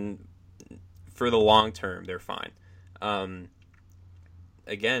year, then for the long term, they're fine.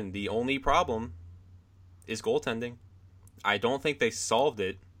 Again, the only problem is goaltending. I don't think they solved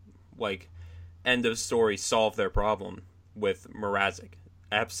it. Like, end of story, solved their problem with Mrazek.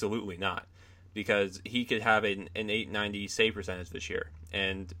 Absolutely not. Because he could have an 890 save percentage this year.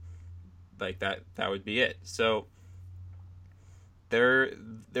 And like that would be it. So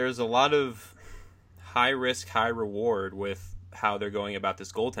there's a lot of high risk, high reward with how they're going about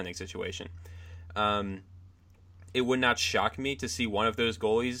this goaltending situation. It would not shock me to see one of those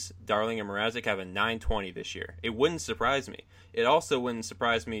goalies, Darling and Mrazek, have a 920 this year. It wouldn't surprise me. It also wouldn't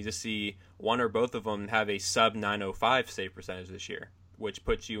surprise me to see one or both of them have a sub 905 save percentage this year, which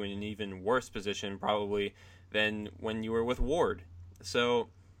puts you in an even worse position probably than when you were with Ward. So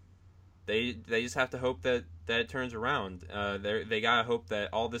they just have to hope that it turns around. They gotta hope that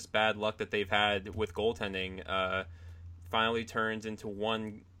all this bad luck that they've had with goaltending finally turns into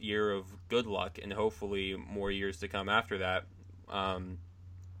 1 year of good luck, and hopefully more years to come after that.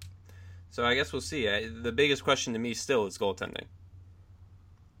 So I guess we'll see. The biggest question to me still is goaltending.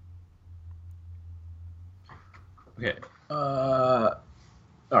 Okay. All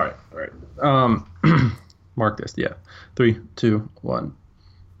right. Mark this. Yeah. 3, 2, 1.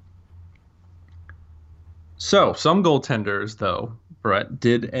 So some goaltenders, though, Brett,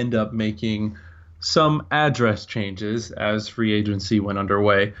 did end up making some address changes as free agency went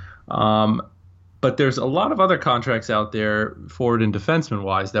underway. But there's a lot of other contracts out there, forward and defenseman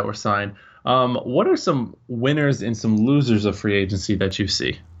wise, that were signed. What are some winners and some losers of free agency that you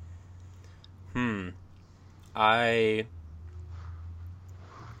see? I'm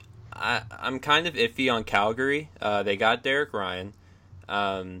kind of iffy on Calgary. They got Derek Ryan,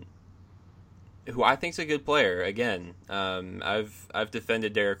 who I think's a good player. Again, I've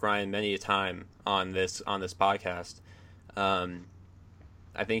defended Derek Ryan many a time on this podcast.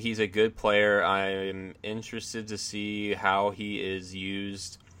 I think he's a good player. I'm interested to see how he is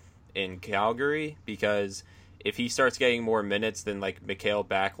used in Calgary, because if he starts getting more minutes than like Mikael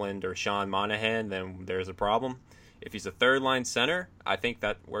Backlund or Sean Monahan, then there's a problem. If he's a third-line center, I think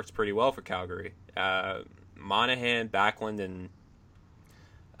that works pretty well for Calgary. Monahan, Backlund,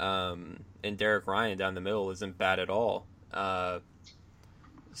 and Derek Ryan down the middle isn't bad at all.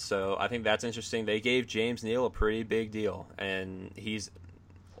 So I think that's interesting. They gave James Neal a pretty big deal, and he's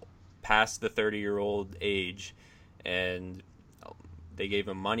past the 30-year-old age, and they gave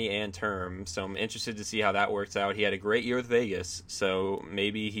him money and term. So I'm interested to see how that works out. He had a great year with Vegas, so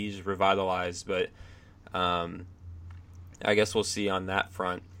maybe he's revitalized, but I guess we'll see on that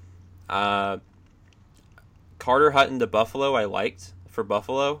front. Carter Hutton to Buffalo I liked for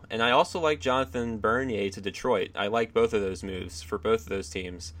Buffalo, and I also like Jonathan Bernier to Detroit. I like both of those moves for both of those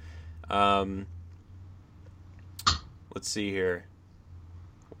teams. Let's see here.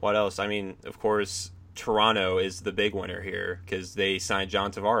 What else? I mean, of course, Toronto is the big winner here because they signed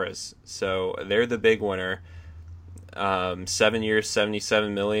John Tavares. So they're the big winner. 7 years,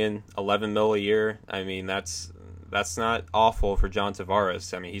 $77 million, $11 million a year. I mean, that's not awful for John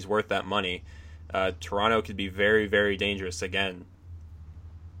Tavares. I mean, he's worth that money. Toronto could be very, very dangerous again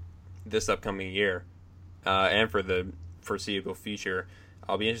this upcoming year and for the foreseeable future.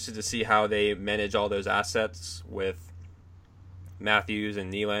 I'll be interested to see how they manage all those assets with Matthews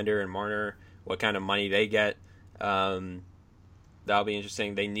and Nylander and Marner, what kind of money they get. That'll be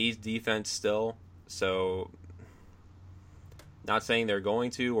interesting. They need defense still, so not saying they're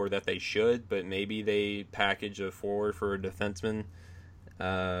going to or that they should, but maybe they package a forward for a defenseman.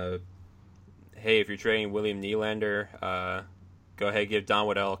 Hey, if you're trading William Nylander, go ahead, give Don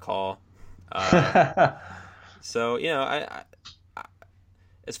Waddell a call. So, I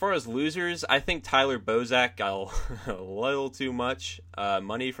as far as losers, I think Tyler Bozak got a little too much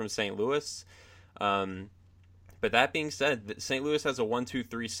money from St. Louis. But that being said, St. Louis has a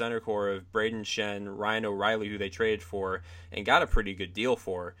 1-2-3 center core of Braden Shen, Ryan O'Reilly, who they traded for and got a pretty good deal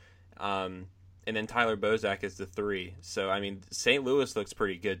for. And then Tyler Bozak is the 3. So, I mean, St. Louis looks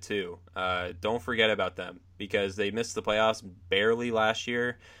pretty good too. Don't forget about them because they missed the playoffs barely last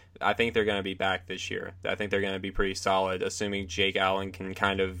year. I think they're going to be back this year. I think they're going to be pretty solid, assuming Jake Allen can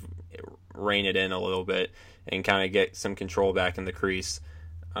kind of rein it in a little bit and kind of get some control back in the crease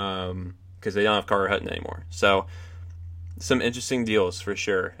because they don't have Carter Hutton anymore. So some interesting deals for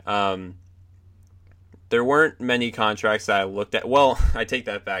sure. There weren't many contracts that I looked at. Well, I take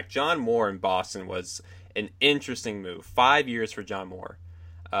that back. John Moore in Boston was an interesting move. 5 years for John Moore.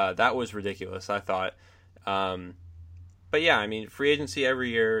 That was ridiculous, I thought. But yeah, I mean, free agency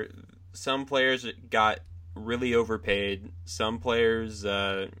every year, some players got really overpaid. Some players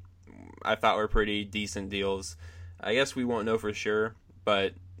I thought were pretty decent deals. I guess we won't know for sure,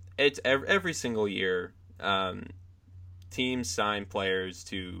 but it's every single year. Teams sign players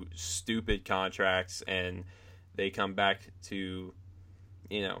to stupid contracts, and they come back to,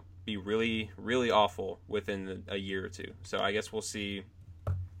 be really, really awful within a year or two. So I guess we'll see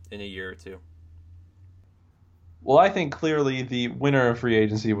in a year or two. Well, I think clearly the winner of free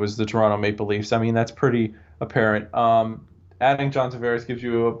agency was the Toronto Maple Leafs. I mean, that's pretty apparent. Adding John Tavares gives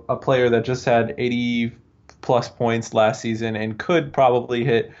you a player that just had 80-plus points last season and could probably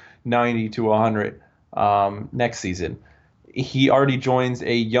hit 90 to 100 next season. He already joins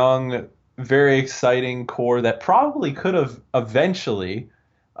a young, very exciting core that probably could have eventually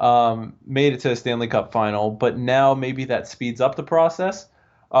made it to a Stanley Cup final, but now maybe that speeds up the process.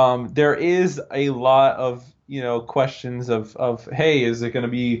 There is a lot of questions of hey, is it going to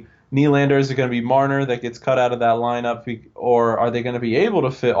be Nylander, is it going to be Marner that gets cut out of that lineup, or are they going to be able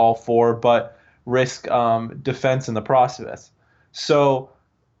to fit all four but risk defense in the process? So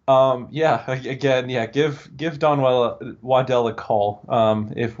Yeah, again, yeah, give Waddell a call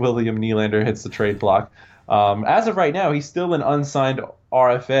if William Nylander hits the trade block. As of right now, he's still an unsigned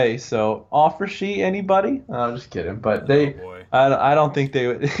RFA, so offer sheet anybody? No, I'm just kidding, but Oh boy. I don't think they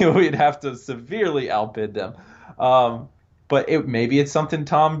would we'd have to severely outbid them. Um, but maybe it's something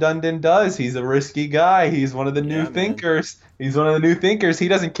Tom Dundon does. He's a risky guy. He's one of the new Yeah, man. thinkers. He's one of the new thinkers. He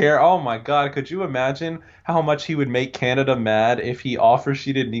doesn't care. Oh my God, could you imagine how much he would make Canada mad if he offer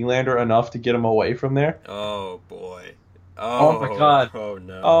sheeted Nylander enough to get him away from there? Oh boy. Oh my Oh, God. oh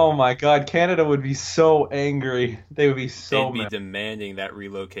no. Oh my God. Canada would be so angry. They would be so They'd be mad. demanding that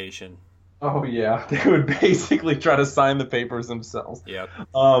relocation. Oh yeah. They would basically try to sign the papers themselves. Yep.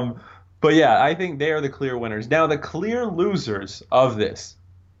 Um, but yeah, I think they are the clear winners. Now, the clear losers of this,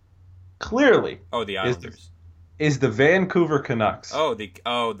 clearly, Oh, the is Islanders. is the Vancouver Canucks.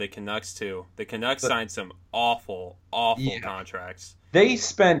 The Canucks too. The Canucks But, signed some awful yeah. contracts. They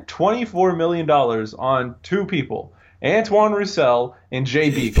spent $24 million on two people, Antoine Roussel and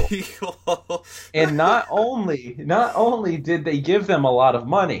Jay Beagle. Beagle. And not only did they give them a lot of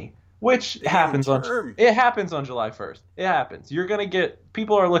money, which They gave him term. it happens on July 1st. It happens. You're gonna get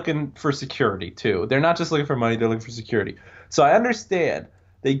people are looking for security too. They're not just looking for money, they're looking for security. So I understand.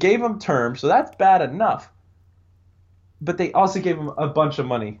 They gave them terms, so that's bad enough. But they also gave them a bunch of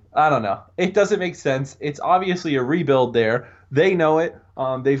money. I don't know. It doesn't make sense. It's obviously a rebuild there. They know it.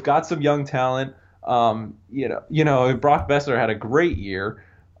 They've got some young talent. Brock Besser had a great year,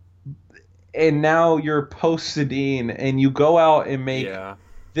 and now you're post Sedin, and you go out and make Yeah.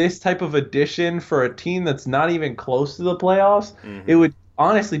 this type of addition for a team that's not even close to the playoffs. It Hmm. would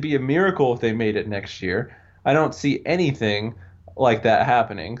honestly be a miracle if they made it next year. I don't see anything like that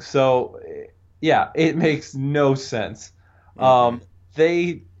happening. So, yeah, it makes no sense. Hmm. I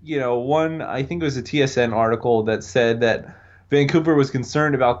think it was a TSN article that said that Vancouver was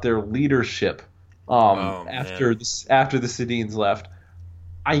concerned about their leadership Oh man. after the Sedins left.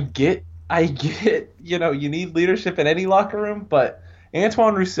 I get, you need leadership in any locker room, but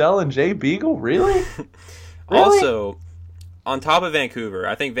Antoine Roussel and Jay Beagle, really? Really? Also, on top of Vancouver,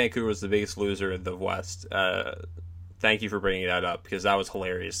 I think Vancouver was the biggest loser in the West. Thank you for bringing that up because that was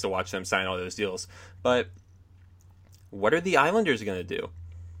hilarious to watch them sign all those deals. But what are the Islanders going to do?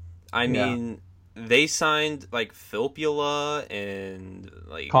 I Yeah. mean, they signed like Filppula and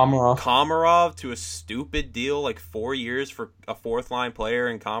like Komarov. Komarov to a stupid deal, like 4 years for a fourth line player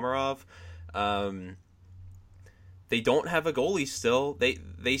in Komarov. Um, they don't have a goalie still.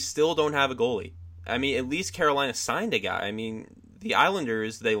 They still don't have a goalie. I mean, at least Carolina signed a guy. I mean, the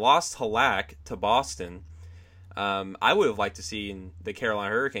Islanders, they lost Halak to Boston. I would have liked to see the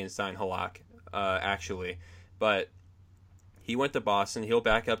Carolina Hurricanes sign Halak, actually, but he went to Boston. He'll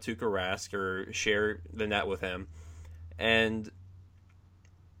back up Tuukka Rask or share the net with him, and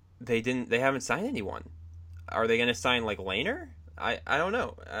they didn't. They haven't signed anyone. Are they going to sign like Lehner? I don't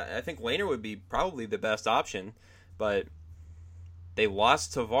know. I think Lehner would be probably the best option, but they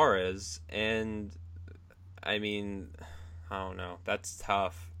lost Tavares, and I mean, I don't know. That's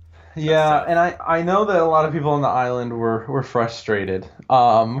tough. That's Yeah, tough. and I know that a lot of people on the island were frustrated.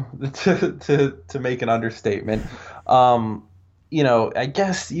 To make an understatement. I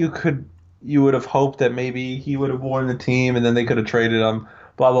guess you would have hoped that maybe he would have worn the team and then they could have traded him.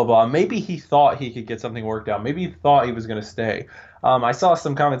 Blah blah blah. Maybe he thought he could get something worked out. Maybe he thought he was going to stay. I saw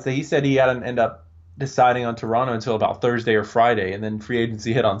some comments that he said he hadn't end up deciding on Toronto until about Thursday or Friday, and then free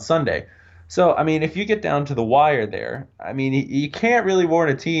agency hit on Sunday. So, I mean, if you get down to the wire there, I mean, you can't really warn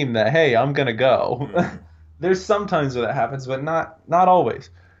a team that, hey, I'm gonna go. Hmm. There's sometimes where that happens, but not always.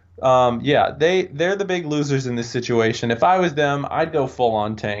 Yeah, they're the big losers in this situation. If I was them, I'd go full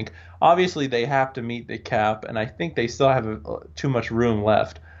on tank. Obviously, they have to meet the cap, and I think they still have too much room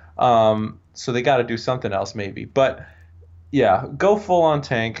left. So they got to do something else maybe. But yeah, go full on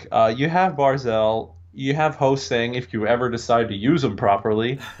tank. You have Barzell. You have Hosang if you ever decide to use them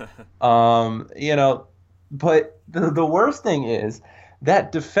properly. Um, you know, but the worst thing is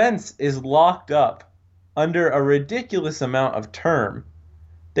that defense is locked up under a ridiculous amount of term.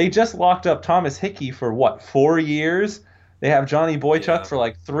 They just locked up Thomas Hickey for what, 4 years? They have Johnny Boychuk Yeah, for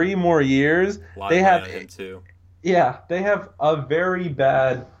like 3 more years. a lot They of money have, on him too. yeah, they have a very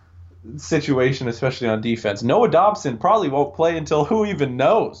bad situation, especially on defense. Noah Dobson probably won't play until who even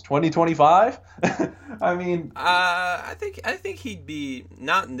knows, 2025? I mean, I think he'd be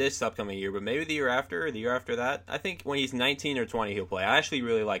not in this upcoming year, but maybe the year after or the year after that. I think when he's 19 or 20, he'll play. I actually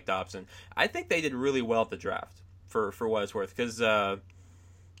really like Dobson. I think they did really well at the draft for what it's worth because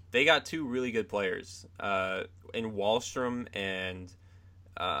they got two really good players in Wallstrom and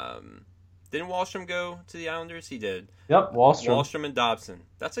um, Didn't Wahlstrom go to the Islanders? He did. Yep, Wahlstrom and Dobson.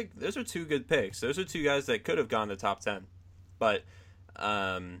 Those are two good picks. Those are two guys that could have gone to top 10. But,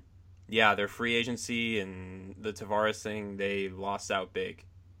 their free agency and the Tavares thing, they lost out big.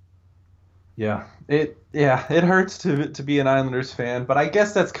 Yeah, it hurts to be an Islanders fan, but I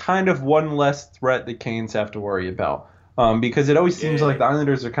guess that's kind of one less threat the Canes have to worry about. Because it always seems like the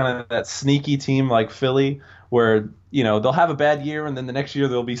Islanders are kind of that sneaky team like Philly, where they'll have a bad year and then the next year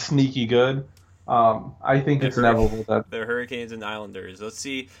they'll be sneaky good. I think it's inevitable that the Hurricanes and Islanders. Let's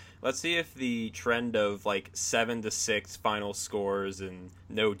see if the trend of like 7-6 final scores and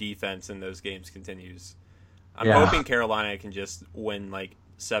no defense in those games continues. I'm hoping Carolina can just win like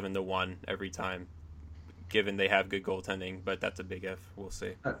 7-1 every time, given they have good goaltending, but that's a big if. We'll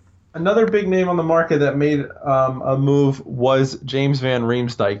see. Another big name on the market that made a move was James Van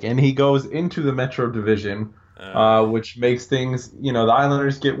Riemsdyk, and he goes into the Metro Division, which makes things, the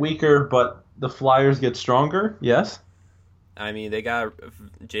Islanders get weaker, but the Flyers get stronger. Yes? I mean, they got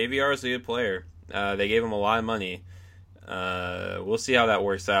JVR is a good player. They gave him a lot of money. We'll see how that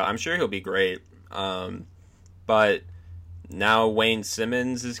works out. I'm sure he'll be great. But now Wayne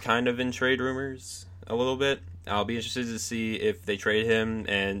Simmons is kind of in trade rumors a little bit. I'll be interested to see if they trade him,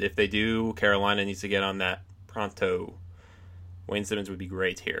 and if they do, Carolina needs to get on that pronto. Wayne Simmons would be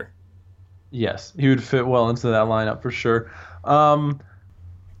great here. Yes, he would fit well into that lineup for sure.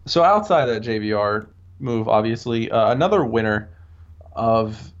 So outside of that JVR move, obviously, another winner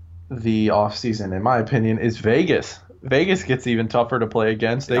of the offseason, in my opinion, is Vegas. Vegas gets even tougher to play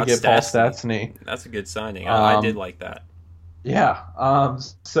against. They get Paul Stastny. That's a good signing. I did like that. Yeah.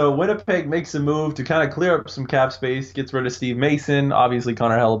 So Winnipeg makes a move to kind of clear up some cap space, gets rid of Steve Mason. Obviously,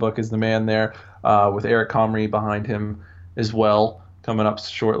 Connor Hellebuck is the man there, with Eric Comrie behind him as well, coming up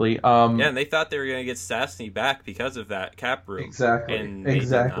shortly. And they thought they were going to get Stastny back because of that cap room. Exactly. And they did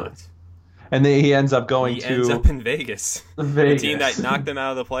not. And then he ends up ends up in Vegas. The team that knocked them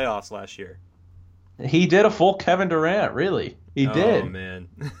out of the playoffs last year. He did a full Kevin Durant, really. He did. Oh, man.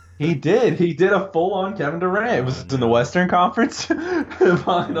 He did. He did a full-on Kevin Durant. It was in the Western Conference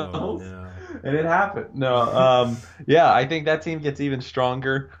Finals, and it happened. No, I think that team gets even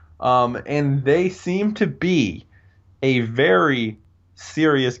stronger, and they seem to be a very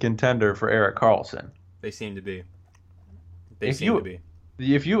serious contender for Erik Karlsson. They seem to be.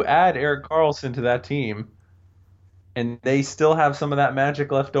 If you add Erik Karlsson to that team, and they still have some of that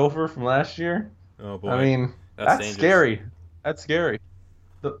magic left over from last year, oh boy, I mean, that's scary. That's scary.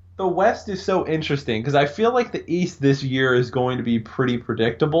 The West is so interesting because I feel like the East this year is going to be pretty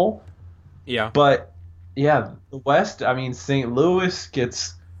predictable. Yeah. But, the West, I mean, St. Louis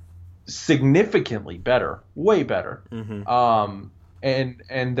gets significantly better, way better. Mm-hmm.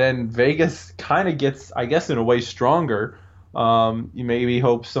 And then Vegas kind of gets, I guess, in a way stronger. You maybe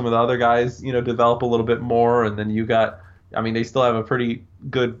hope some of the other guys, develop a little bit more. And then they still have a pretty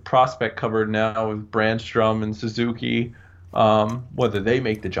good prospect covered now with Brandstrom and Suzuki. Whether they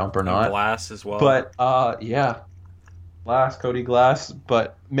make the jump or not. Glass as well. But, Glass, Cody Glass.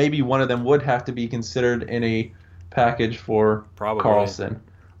 But maybe one of them would have to be considered in a package for Karlsson.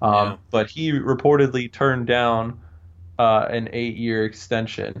 But he reportedly turned down an 8-year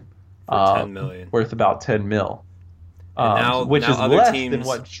extension for $10 million. Worth about $10 million. Which is other less teams, than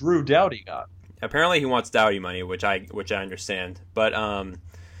what Drew Doughty got. Apparently he wants Doughty money, which I understand. But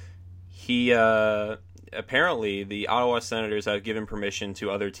apparently, the Ottawa Senators have given permission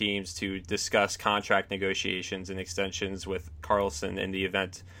to other teams to discuss contract negotiations and extensions with Karlsson in the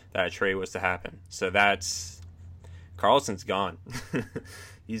event that a trade was to happen. So Karlsson's gone.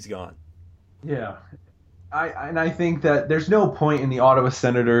 He's gone. Yeah. I think that there's no point in the Ottawa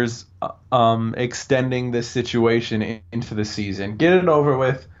Senators extending this situation into the season. Get it over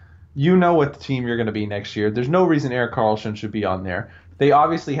with. You know what the team you're going to be next year. There's no reason Erik Karlsson should be on there. They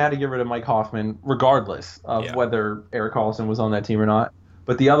obviously had to get rid of Mike Hoffman regardless of whether Erik Karlsson was on that team or not.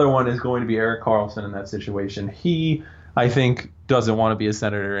 But the other one is going to be Erik Karlsson in that situation. He, I think, doesn't want to be a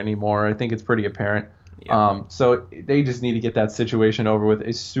Senator anymore. I think it's pretty apparent. Yeah. So they just need to get that situation over with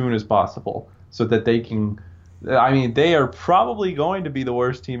as soon as possible so that they can – I mean, they are probably going to be the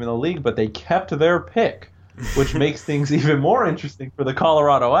worst team in the league, but they kept their pick, which makes things even more interesting for the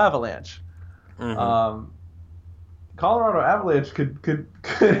Colorado Avalanche. Mm-hmm. Colorado Avalanche could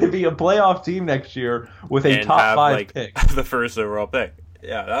be a playoff team next year with a top 5 pick. The first overall pick.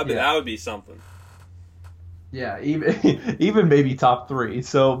 Yeah, that would be something. Yeah, even maybe top 3.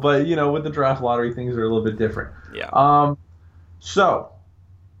 So, but with the draft lottery, things are a little bit different. Yeah. So,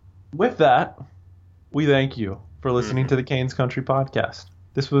 with that, we thank you for listening to the Canes Country Podcast.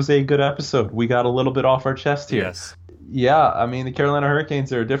 This was a good episode. We got a little bit off our chest here. Yes. Yeah, I mean, the Carolina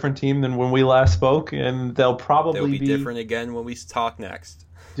Hurricanes are a different team than when we last spoke, and they'll They'll probably be different again when we talk next.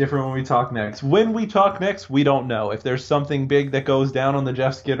 different when we talk next. When we talk next, we don't know. If there's something big that goes down on the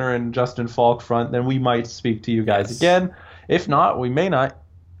Jeff Skinner and Justin Falk front, then we might speak to you guys again. If not, we may not.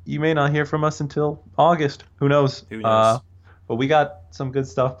 You may not hear from us until August. Who knows? Who knows? But we got some good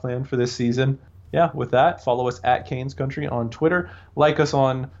stuff planned for this season. Yeah, with that, follow us at Canes Country on Twitter. Like us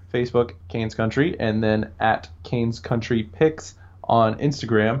on Facebook, Canes Country, and then at Canes Country Picks on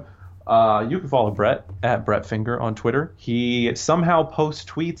Instagram. You can follow Brett at Brett Finger on Twitter. He somehow posts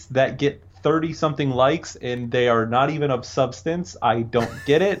tweets that get 30-something likes, and they are not even of substance. I don't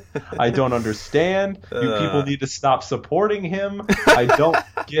get it. I don't understand. You people need to stop supporting him. I don't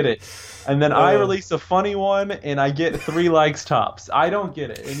get it. And then I release a funny one, and I get 3 likes tops. I don't get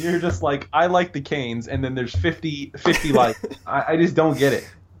it. And you're just like, I like the Canes, and then there's 50 likes. I just don't get it.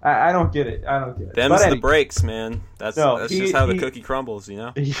 I don't get it. I don't get it. Them's the breaks, man. That's just how the cookie crumbles, you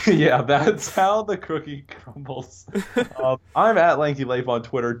know? Yeah, that's how the cookie crumbles. I'm at Lanky Leif on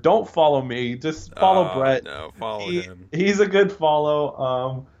Twitter. Don't follow me. Just follow Brett. No, follow him. He's a good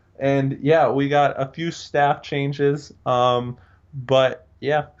follow. And yeah, we got a few staff changes. But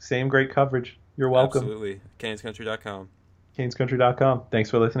yeah, same great coverage. You're welcome. Absolutely. CanesCountry.com. CanesCountry.com.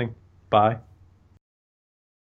 Thanks for listening. Bye.